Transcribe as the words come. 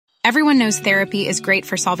Everyone knows therapy is great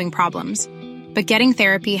for solving problems, but getting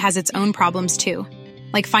therapy has its own problems too,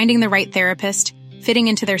 like finding the right therapist, fitting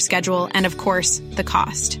into their schedule, and of course, the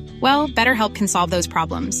cost. Well, BetterHelp can solve those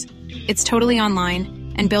problems. It's totally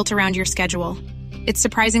online and built around your schedule. It's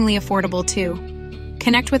surprisingly affordable too.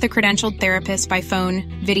 Connect with a credentialed therapist by phone,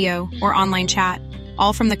 video, or online chat,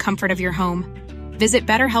 all from the comfort of your home. Visit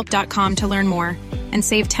BetterHelp.com to learn more and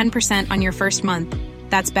save 10% on your first month.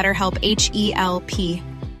 That's BetterHelp, H-E-L-P.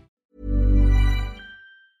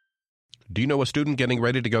 Do you know a student getting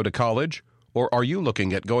ready to go to college? Or are you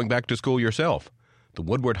looking at going back to school yourself? The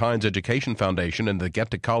Woodward Hines Education Foundation and the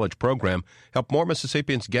Get to College program help more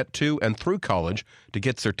Mississippians get to and through college to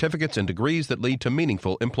get certificates and degrees that lead to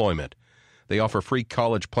meaningful employment. They offer free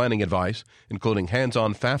college planning advice, including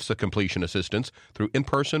hands-on FAFSA completion assistance through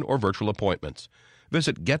in-person or virtual appointments.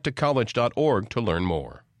 Visit gettocollege.org to learn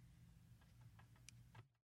more.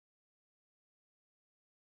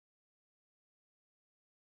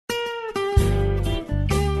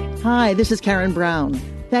 Hi, this is Karen Brown.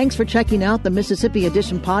 Thanks for checking out the Mississippi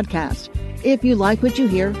Edition podcast. If you like what you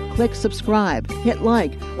hear, click subscribe, hit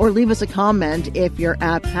like, or leave us a comment if your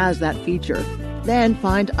app has that feature. Then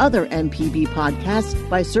find other MPB podcasts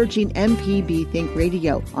by searching MPB Think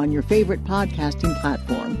Radio on your favorite podcasting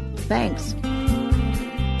platform. Thanks.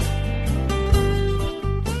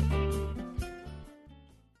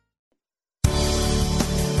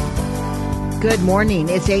 Good morning.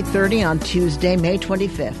 It's 8:30 on Tuesday, May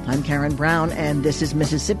 25th. I'm Karen Brown, and this is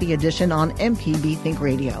Mississippi Edition on MPB Think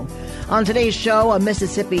Radio. On today's show, a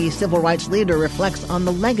Mississippi civil rights leader reflects on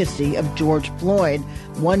the legacy of George Floyd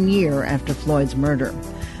 1 year after Floyd's murder.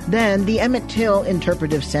 Then, the Emmett Till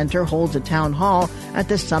Interpretive Center holds a town hall at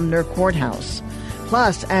the Sumner Courthouse.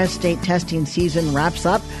 Plus, as state testing season wraps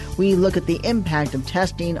up, we look at the impact of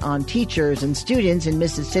testing on teachers and students in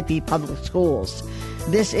Mississippi public schools.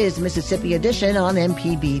 This is Mississippi Edition on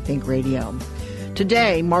MPB Think Radio.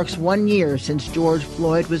 Today marks 1 year since George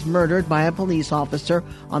Floyd was murdered by a police officer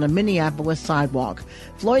on a Minneapolis sidewalk.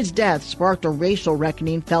 Floyd's death sparked a racial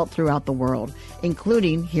reckoning felt throughout the world,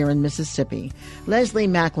 including here in Mississippi. Leslie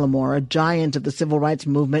McLemore, a giant of the civil rights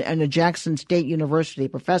movement and a Jackson State University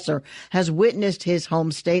professor, has witnessed his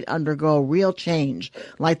home state undergo real change,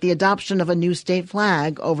 like the adoption of a new state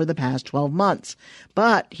flag over the past 12 months.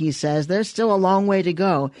 But, he says, there's still a long way to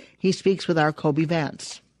go. He speaks with our Kobe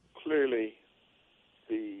Vance. Clearly,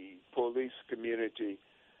 the police community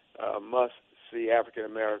must see African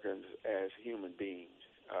Americans as human beings.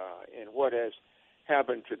 And what has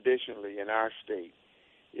happened traditionally in our state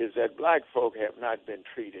is that black folk have not been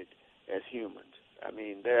treated as humans. I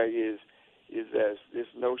mean, there is this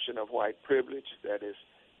notion of white privilege that is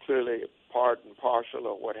clearly part and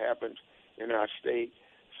parcel of what happens in our state.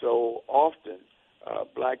 So often,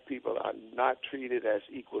 black people are not treated as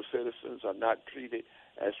equal citizens, are not treated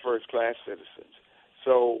as first-class citizens.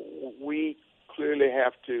 So we clearly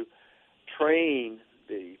have to train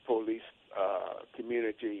the police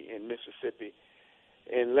community in Mississippi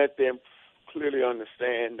and let them clearly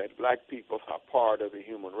understand that black people are part of the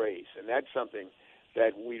human race. And that's something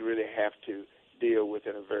that we really have to deal with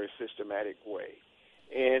in a very systematic way.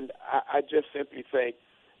 And I just simply think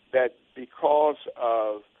that because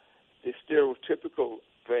of the stereotypical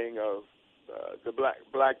thing of the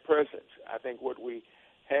black presence, I think what we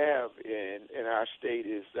have in our state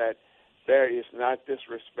is that there is not this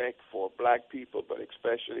respect for black people, but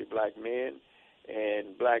especially black men.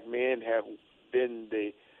 And black men have been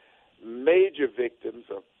the major victims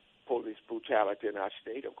of police brutality in our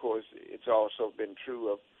state. Of course, it's also been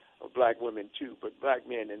true of black women too, but black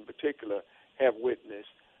men in particular have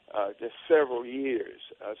witnessed just several years,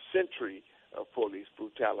 a century of police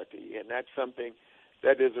brutality. And that's something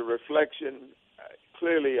that is a reflection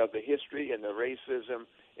clearly of the history and the racism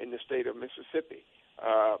in the state of Mississippi.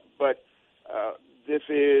 But this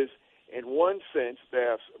is, in one sense,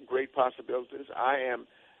 there are great possibilities. I am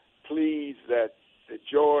pleased that the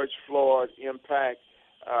George Floyd impact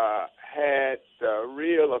had a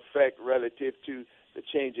real effect relative to the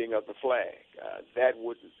changing of the flag. That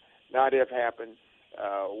would not have happened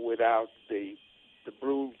without the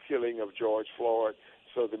brutal killing of George Floyd.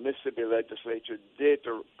 So the Mississippi legislature did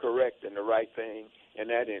the correct and the right thing in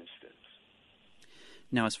that instance.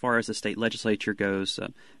 Now, as far as the state legislature goes,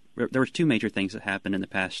 there were two major things that happened in the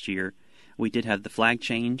past year. We did have the flag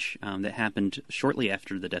change that happened shortly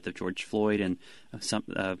after the death of George Floyd and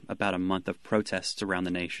about a month of protests around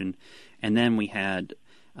the nation. And then we had,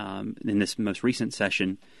 in this most recent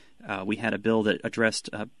session, we had a bill that addressed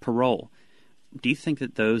parole. Do you think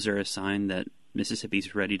that those are a sign that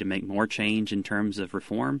Mississippi's ready to make more change in terms of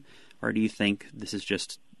reform? Or do you think this is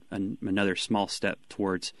just another small step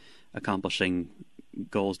towards accomplishing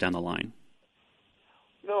goals down the line?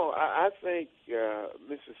 No, I think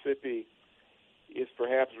Mississippi is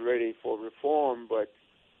perhaps ready for reform, but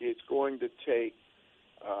it's going to take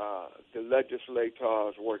the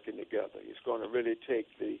legislators working together. It's going to really take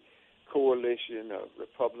the coalition of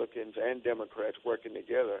Republicans and Democrats working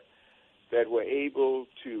together that were able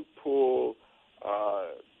to pull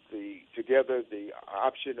together the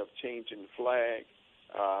option of changing the flag,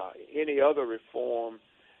 any other reform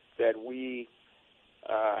that we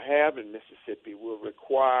have in Mississippi will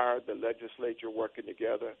require the legislature working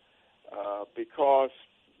together because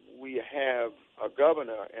we have a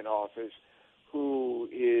governor in office who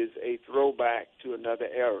is a throwback to another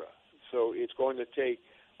era. So it's going to take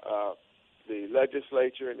the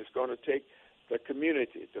legislature and it's going to take the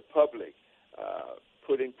community, the public,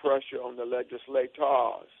 putting pressure on the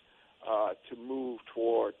legislators to move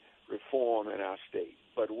toward reform in our state.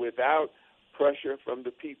 But without pressure from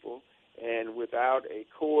the people and without a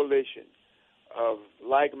coalition of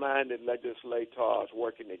like-minded legislators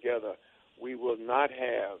working together, we will not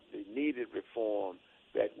have the needed reform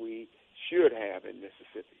that we should have in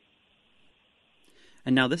Mississippi.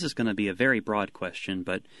 And now this is going to be a very broad question,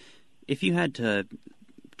 but if you had to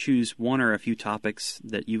choose one or a few topics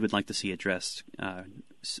that you would like to see addressed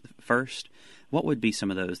first, what would be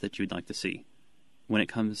some of those that you'd like to see when it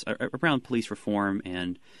comes around police reform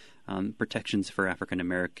and protections for African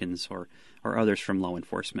Americans or others from law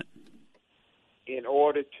enforcement? In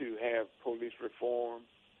order to have police reform,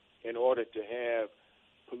 in order to have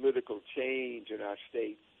political change in our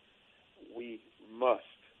state, we must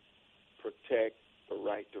protect the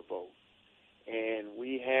right to vote. And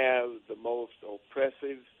we have the most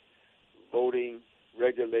oppressive voting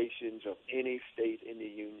regulations of any state in the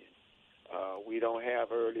union. We don't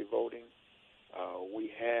have early voting.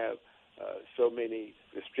 We have so many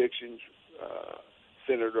restrictions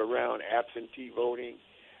centered around absentee voting.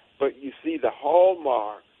 But you see, the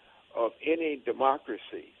hallmark of any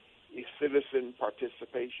democracy is citizen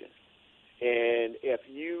participation. And if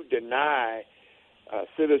you deny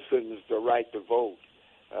citizens the right to vote,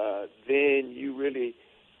 then you really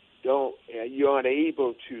you're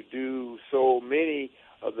unable to do so many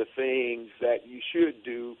of the things that you should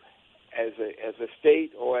do as a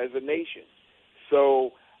state or as a nation.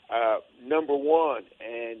 So number one,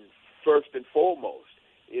 and first and foremost,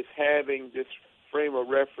 is having this frame of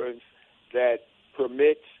reference that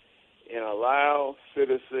permits and allows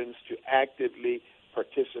citizens to actively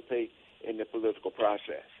participate in the political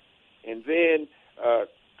process. And then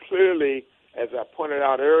clearly, as I pointed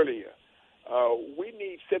out earlier, we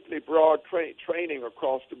need simply broad training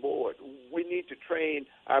across the board. We need to train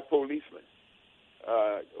our policemen.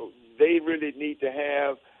 They really need to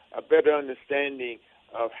have a better understanding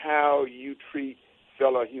of how you treat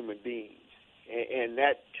fellow human beings. And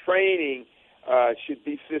that training should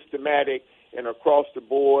be systematic and across the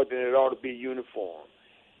board, and it ought to be uniform.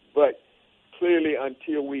 But clearly,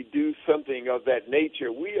 until we do something of that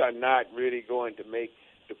nature, we are not really going to make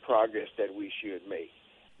the progress that we should make.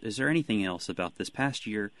 Is there anything else about this past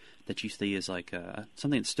year that you see as like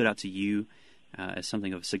something that stood out to you as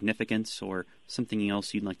something of significance or something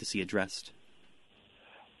else you'd like to see addressed?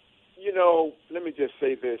 You know, let me just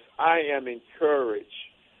say this. I am encouraged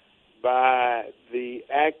by the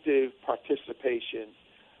active participation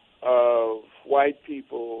of white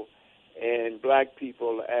people and black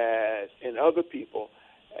people and other people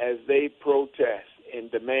as they protest and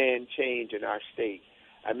demand change in our state.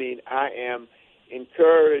 I mean, I am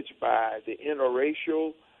encouraged by the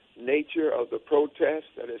interracial nature of the protest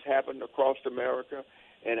that has happened across America,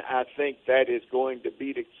 and I think that is going to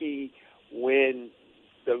be the key when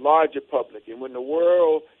the larger public and when the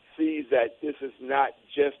world sees that this is not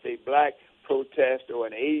just a black protest or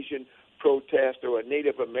an Asian protest or a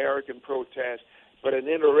Native American protest, but an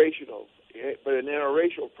interracial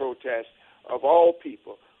protest of all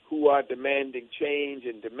people who are demanding change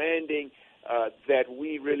and demanding that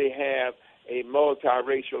we really have a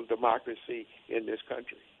multiracial democracy in this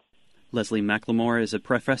country. Leslie McLemore is a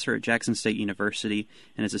professor at Jackson State University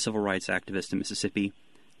and is a civil rights activist in Mississippi.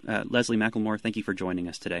 Leslie McLemore, thank you for joining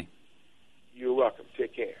us today. You're welcome.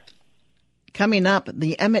 Take care. Coming up,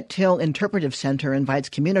 the Emmett Till Interpretive Center invites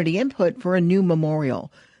community input for a new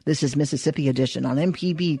memorial. This is Mississippi Edition on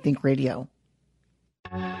MPB Think Radio.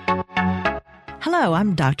 Hello,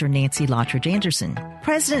 I'm Dr. Nancy Lottridge Anderson,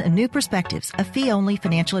 president of New Perspectives, a fee-only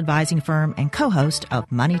financial advising firm and co-host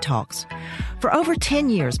of Money Talks. For over 10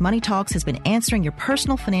 years, Money Talks has been answering your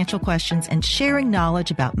personal financial questions and sharing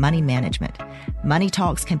knowledge about money management. Money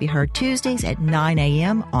Talks can be heard Tuesdays at 9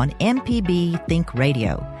 a.m. on MPB Think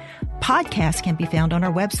Radio. Podcasts can be found on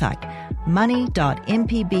our website,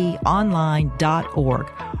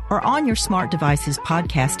 money.mpbonline.org, or on your smart device's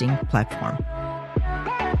podcasting platform.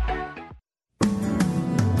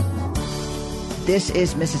 This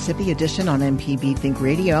is Mississippi Edition on MPB Think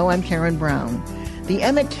Radio. I'm Karen Brown. The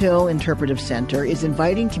Emmett Till Interpretive Center is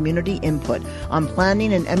inviting community input on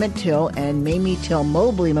planning an Emmett Till and Mamie Till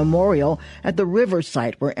Mobley Memorial at the river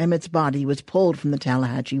site where Emmett's body was pulled from the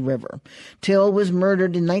Tallahatchie River. Till was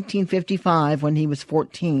murdered in 1955 when he was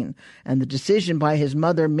 14, and the decision by his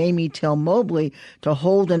mother, Mamie Till Mobley, to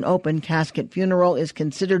hold an open casket funeral is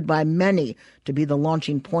considered by many to be the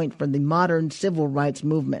launching point for the modern civil rights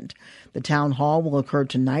movement. The town hall will occur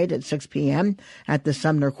tonight at 6 p.m. at the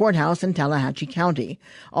Sumner Courthouse in Tallahatchie County.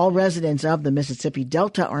 All residents of the Mississippi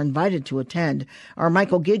Delta are invited to attend. Our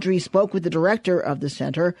Michael Guidry spoke with the director of the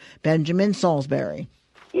center, Benjamin Salisbury.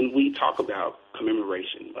 When we talk about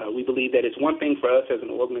commemoration, we believe that it's one thing for us as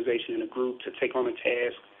an organization and a group to take on a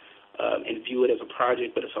task and view it as a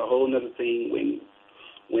project, but it's a whole other thing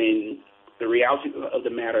when the reality of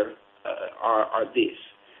the matter are this,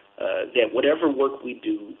 that whatever work we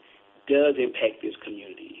do does impact this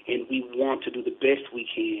community, and we want to do the best we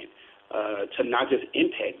can to not just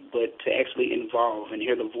impact, but to actually involve and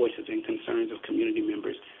hear the voices and concerns of community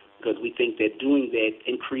members, because we think that doing that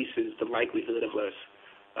increases the likelihood of us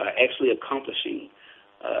actually accomplishing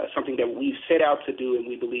something that we've set out to do and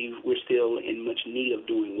we believe we're still in much need of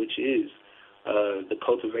doing, which is the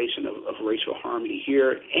cultivation of racial harmony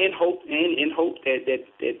here, and hope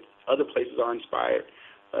that other places are inspired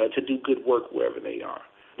to do good work wherever they are.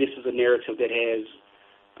 This is a narrative that has,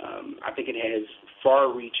 I think it has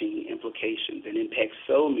far-reaching implications and impacts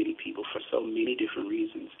so many people for so many different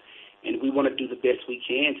reasons. And we want to do the best we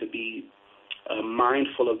can to be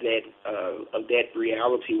mindful of that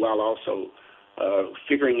reality, while also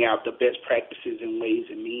figuring out the best practices and ways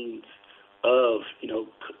and means of,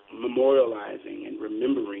 memorializing and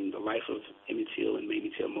remembering the life of Emmett Till and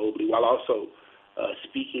Mamie Till Mobley, while also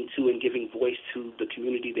speaking to and giving voice to the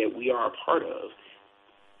community that we are a part of.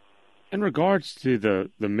 In regards to the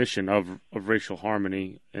mission of racial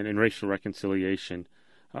harmony and racial reconciliation,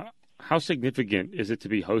 how significant is it to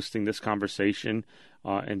be hosting this conversation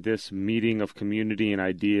and this meeting of community and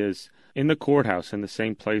ideas in the courthouse, in the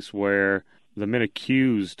same place where the men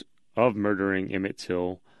accused of murdering Emmett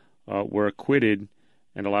Till were acquitted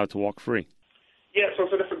and allowed to walk free? Yeah, so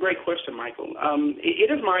that's a great question, Michael.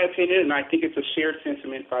 It is my opinion, and I think it's a shared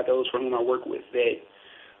sentiment by those for whom I work with, that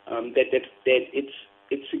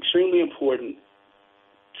it's extremely important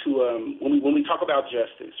to when we talk about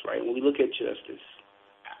justice, right? When we look at justice,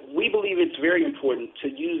 we believe it's very important to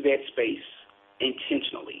use that space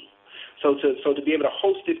intentionally. So to be able to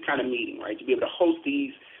host this kind of meeting, right? To be able to host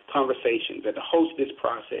these conversations, and to host this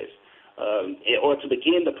process, or to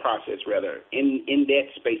begin the process rather in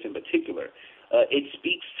that space in particular. It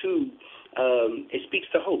speaks to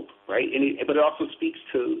hope, right? But it also speaks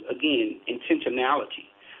to, again,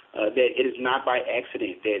 intentionality. That it is not by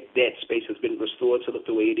accident that space has been restored to look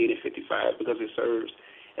the way it did in 55, because it serves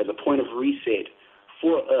as a point of reset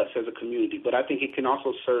for us as a community. But I think it can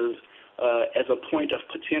also serve as a point of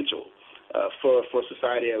potential for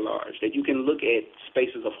society at large. That you can look at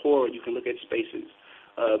spaces of horror, you can look at spaces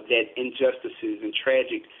that injustices and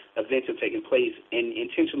tragic events have taken place, and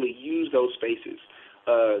intentionally use those spaces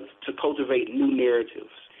to cultivate new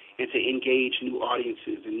narratives and to engage new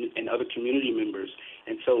audiences and other community members.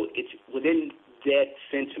 And so it's within that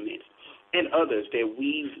sentiment and others that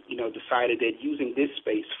we've decided that using this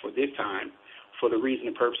space for this time, for the reason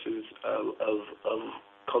and purposes of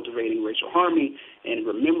cultivating racial harmony and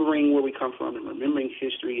remembering where we come from and remembering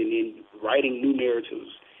history, and then writing new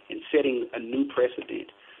narratives and setting a new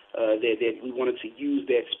precedent, that we wanted to use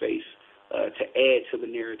that space to add to the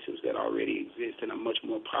narratives that already exist in a much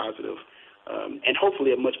more positive and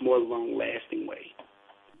hopefully a much more long-lasting way.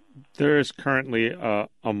 There is currently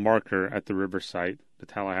a marker at the river site, the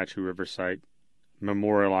Tallahatchie River site,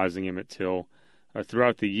 memorializing Emmett Till.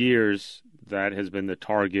 Throughout the years, that has been the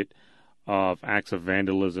target of acts of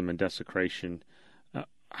vandalism and desecration.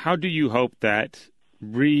 How do you hope that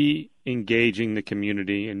re-engaging the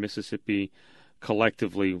community in Mississippi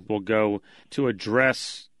collectively will go to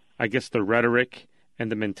address, I guess, the rhetoric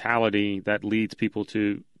and the mentality that leads people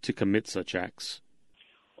to commit such acts?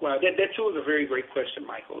 Well, that too is a very great question,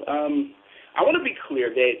 Michael. I want to be clear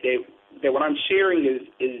that what I'm sharing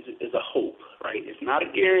is a hope, right? It's not a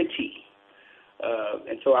guarantee.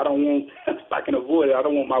 And so I don't want, if I can avoid it, I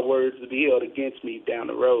don't want my words to be held against me down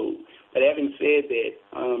the road. But having said that,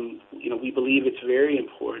 we believe it's very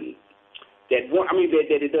important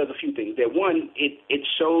that it does a few things. That one, it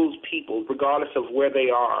shows people, regardless of where they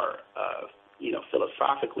are,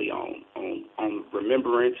 philosophically on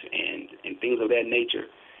remembrance and things of that nature,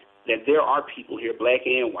 that there are people here, black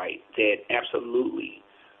and white, that absolutely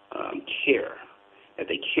care, that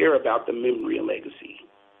they care about the memory and legacy.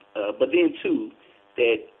 But then, too,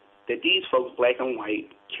 that these folks, black and white,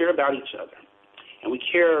 care about each other. And we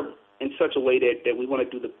care in such a way that we want to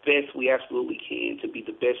do the best we absolutely can to be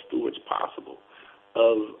the best stewards possible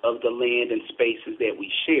of the land and spaces that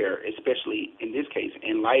we share, especially in this case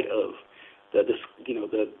in light of the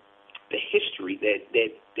history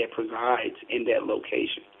that presides in that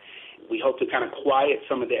location. We hope to kind of quiet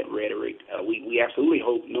some of that rhetoric. We absolutely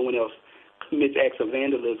hope no one else commits acts of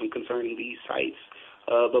vandalism concerning these sites.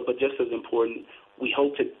 But just as important, we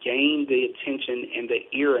hope to gain the attention and the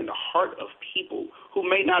ear and the heart of people who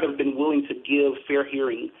may not have been willing to give fair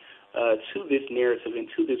hearing to this narrative and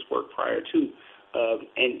to this work prior to.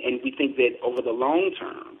 And we think that over the long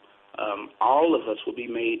term, all of us will be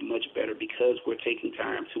made much better because we're taking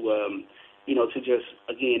time to just,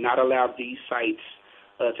 again, not allow these sites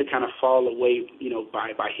to kind of fall away,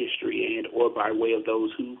 by history and or by way of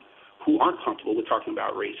those who aren't comfortable with talking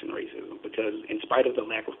about race and racism. Because in spite of the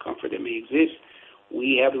lack of comfort that may exist,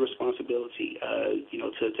 we have the responsibility,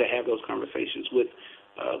 to have those conversations with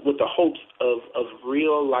the hopes of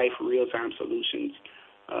real life, real time solutions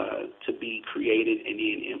to be created and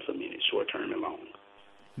then implemented, short term and long.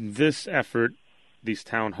 This effort, these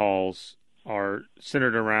town halls, are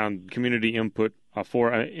centered around community input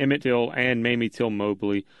for Emmett Till and Mamie Till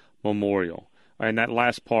Mobley Memorial. And that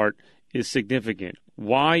last part is significant.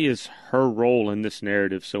 Why is her role in this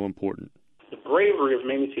narrative so important? The bravery of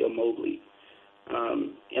Mamie Till Mobley,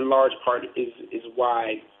 in large part, is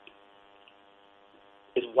why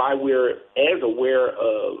we're as aware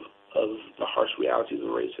of the harsh realities of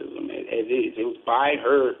racism as it is. It was by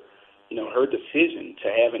her, her decision to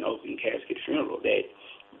have an open casket funeral that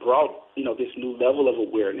brought, this new level of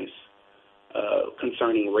awareness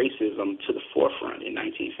concerning racism to the forefront in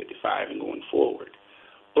 1955 and going forward.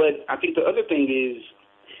 But I think the other thing is,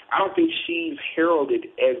 I don't think she's heralded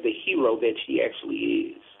as the hero that she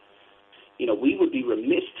actually is. We would be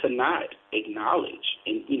remiss to not acknowledge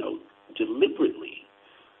and, deliberately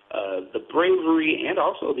the bravery and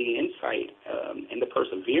also the insight and the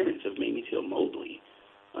perseverance of Mamie Till Mobley,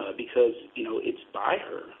 because, it's by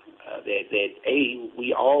her that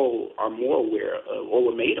we all are more aware of, or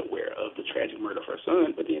were made aware of, the tragic murder of her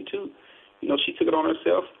son, but then, too, she took it on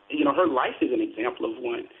herself. Her life is an example of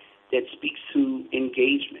one that speaks to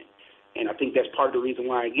engagement. And I think that's part of the reason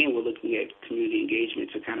why, again, we're looking at community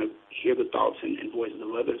engagement to kind of hear the thoughts and voices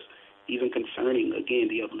of others, even concerning, again,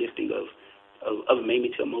 the uplifting of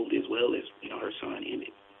Mamie Till Mobley as well as, her son,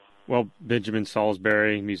 Emmett. Well, Benjamin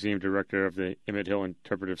Salisbury, Museum Director of the Emmett Till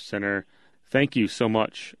Interpretive Center, thank you so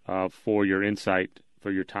much for your insight,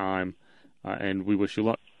 for your time, and we wish you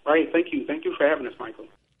luck. All right, thank you. Thank you for having us, Michael.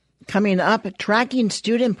 Coming up, tracking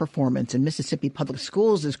student performance in Mississippi public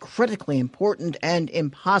schools is critically important and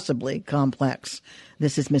impossibly complex.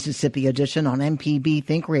 This is Mississippi Edition on MPB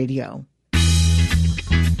Think Radio.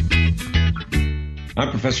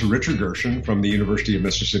 I'm Professor Richard Gershon from the University of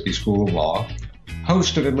Mississippi School of Law,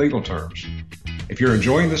 host of In Legal Terms. If you're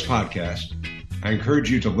enjoying this podcast, I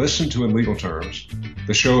encourage you to listen to In Legal Terms,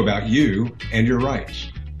 the show about you and your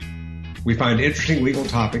rights. We find interesting legal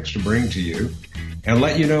topics to bring to you and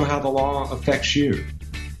let you know how the law affects you.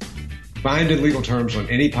 Find In Legal Terms on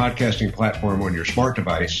any podcasting platform on your smart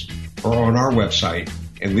device or on our website,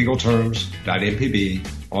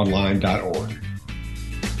 inlegalterms.mpbonline.org.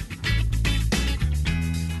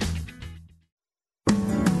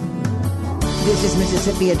 This is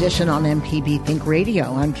Mississippi Edition on MPB Think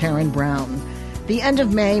Radio. I'm Karen Brown. The end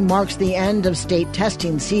of May marks the end of state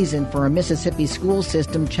testing season for a Mississippi school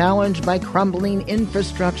system challenged by crumbling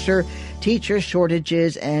infrastructure, teacher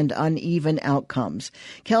shortages, and uneven outcomes.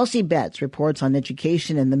 Kelsey Betts reports on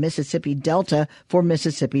education in the Mississippi Delta for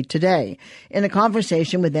Mississippi Today. In a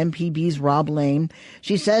conversation with MPB's Rob Lane,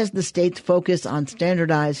 she says the state's focus on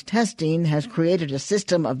standardized testing has created a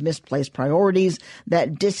system of misplaced priorities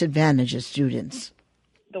that disadvantages students.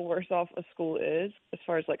 The worse off a school is as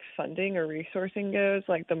far as funding or resourcing goes,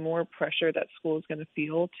 the more pressure that school is going to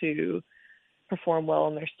feel to perform well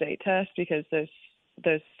on their state tests, because those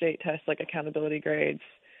state tests, accountability grades,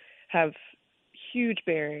 have huge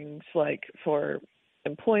bearings for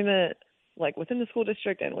employment, within the school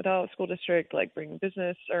district and without the school district, bringing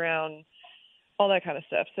business around, all that kind of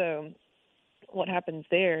stuff. So what happens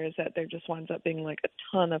there is that there just winds up being a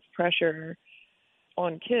ton of pressure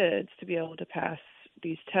on kids to be able to pass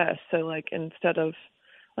these tests. So instead of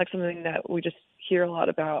like something that we just hear a lot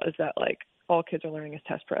about is that like all kids are learning is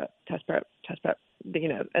test prep,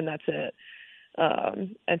 and that's it.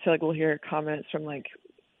 And so like we'll hear comments from like,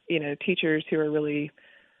 teachers who are really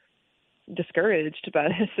discouraged by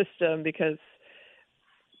the system because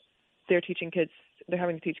they're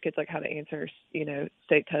having to teach kids like how to answer,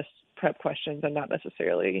 state test prep questions and not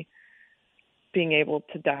necessarily being able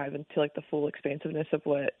to dive into like the full expansiveness of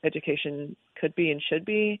what education could be and should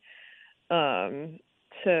be.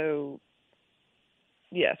 So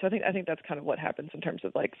I think that's kind of what happens in terms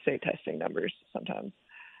of like state testing numbers sometimes.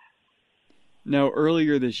 Now,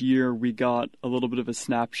 earlier this year, we got a little bit of a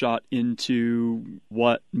snapshot into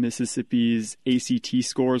what Mississippi's ACT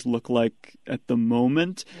scores look like at the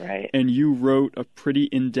moment. Right. And you wrote a pretty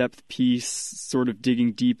in-depth piece sort of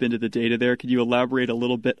digging deep into the data there. Could you elaborate a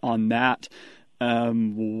little bit on that?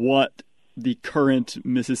 What the current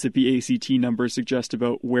Mississippi ACT numbers suggest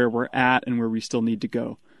about where we're at and where we still need to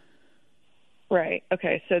go? Right.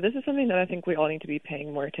 Okay. So this is something that I think we all need to be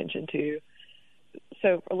paying more attention to.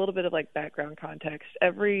 So a little bit of like background context.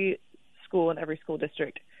 Every school and every school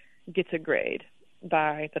district gets a grade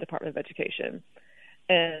by the Department of Education.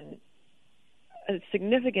 And a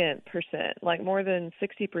significant percent, like more than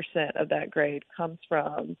 60% of that grade comes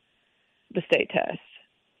from the state test.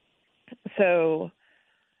 So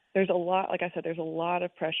there's a lot, like I said, there's a lot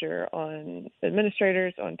of pressure on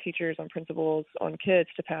administrators, on teachers, on principals, on kids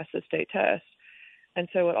to pass the state test. And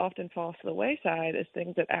so what often falls to the wayside is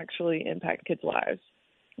things that actually impact kids' lives,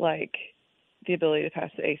 like the ability to pass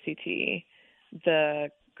the ACT, the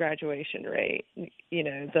graduation rate,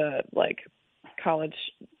 the like college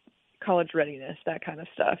readiness, that kind of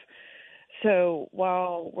stuff. So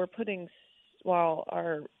while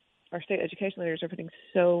our state education leaders are putting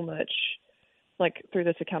so much, like through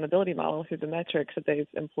this accountability model, through the metrics that they've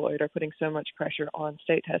employed, are putting so much pressure on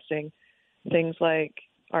state testing, things like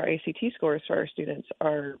our ACT scores for our students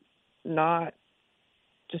are not,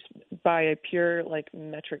 just by a pure like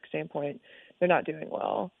metric standpoint, they're not doing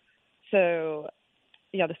well. So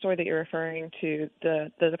yeah, the story that you're referring to,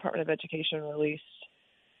 the Department of Education released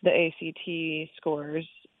the ACT scores,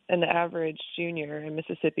 and the average junior in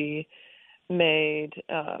Mississippi made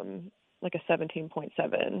like a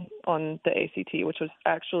 17.7 on the ACT, which was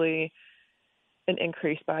actually an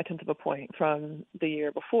increase by a tenth of a point from the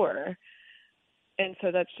year before. And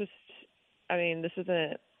so that's just, I mean, this is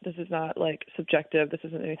not like subjective. This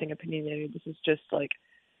isn't anything opinionated. This is just like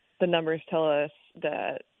the numbers tell us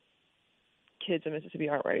that kids in Mississippi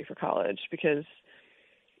aren't ready for college, because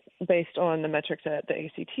based on the metrics that the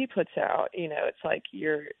ACT puts out, it's like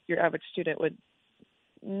your average student would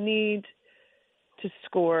need to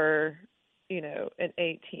score, an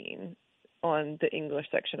 18 on the English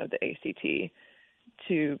section of the ACT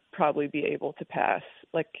to probably be able to pass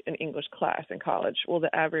like an English class in college. Well,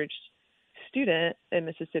 the average student in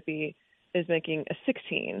Mississippi is making a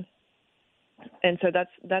 16. And so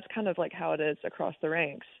that's kind of like how it is across the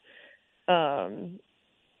ranks. And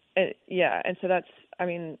so that's, I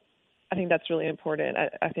mean, I think that's really important.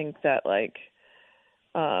 I think that like,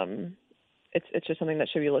 it's just something that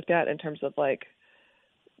should be looked at in terms of like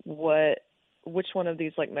which one of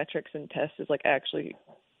these like metrics and tests is like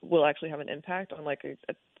will actually have an impact on like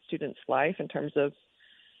a student's life in terms of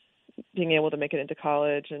being able to make it into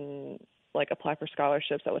college and like apply for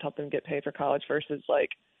scholarships that would help them get paid for college, versus like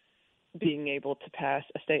being able to pass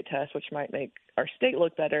a state test, which might make our state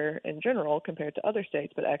look better in general compared to other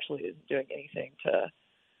states, but actually isn't doing anything to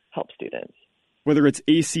help students. Whether it's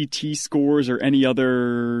ACT scores or any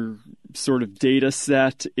other sort of data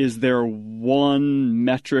set, is there one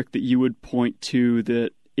metric that you would point to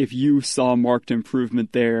that if you saw marked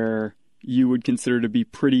improvement there, you would consider to be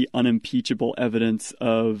pretty unimpeachable evidence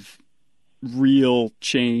of real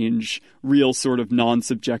change, real sort of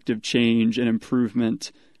non-subjective change and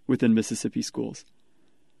improvement within Mississippi schools?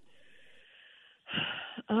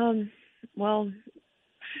 Well,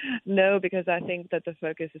 no, because I think that the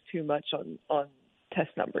focus is too much on test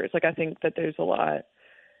numbers. Like, I think that there's a lot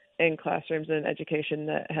in classrooms and education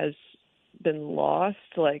that has been lost,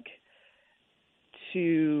 like,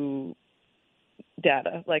 to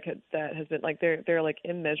data, like that has been like they're like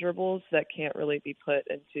immeasurables that can't really be put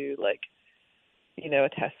into like, a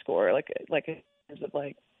test score, like in terms of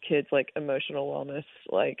like kids, like emotional wellness,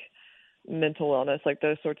 like mental wellness, like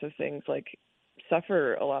those sorts of things like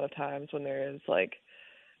suffer a lot of times when there is like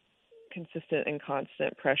consistent and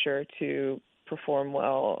constant pressure to perform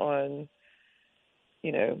well on,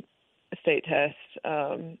 a state test.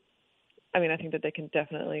 I mean, I think that they can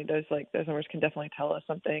definitely, those numbers can definitely tell us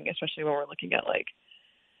something, especially when we're looking at like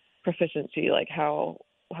proficiency, like how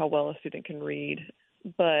well a student can read.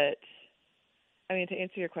 But to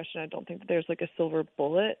answer your question, I don't think that there's like a silver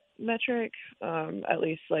bullet metric, at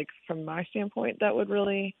least like from my standpoint, that would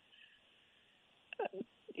really,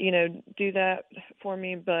 do that for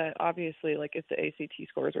me. But obviously, like if the ACT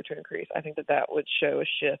scores were to increase, I think that would show a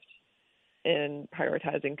shift in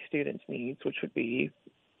prioritizing students' needs, which would be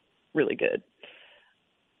really good.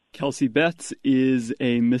 Kelsey Betts is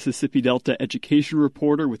a Mississippi Delta education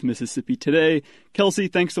reporter with Mississippi Today. Kelsey,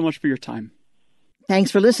 thanks so much for your time.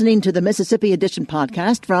 Thanks for listening to the Mississippi Edition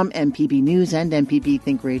podcast from MPB News and MPB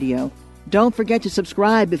Think Radio. Don't forget to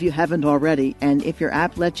subscribe if you haven't already, and if your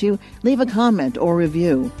app lets you, leave a comment or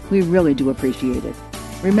review. We really do appreciate it.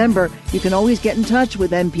 Remember, you can always get in touch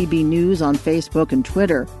with MPB News on Facebook and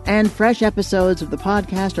Twitter, and fresh episodes of the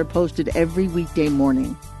podcast are posted every weekday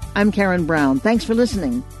morning. I'm Karen Brown. Thanks for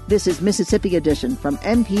listening. This is Mississippi Edition from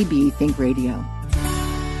MPB Think Radio.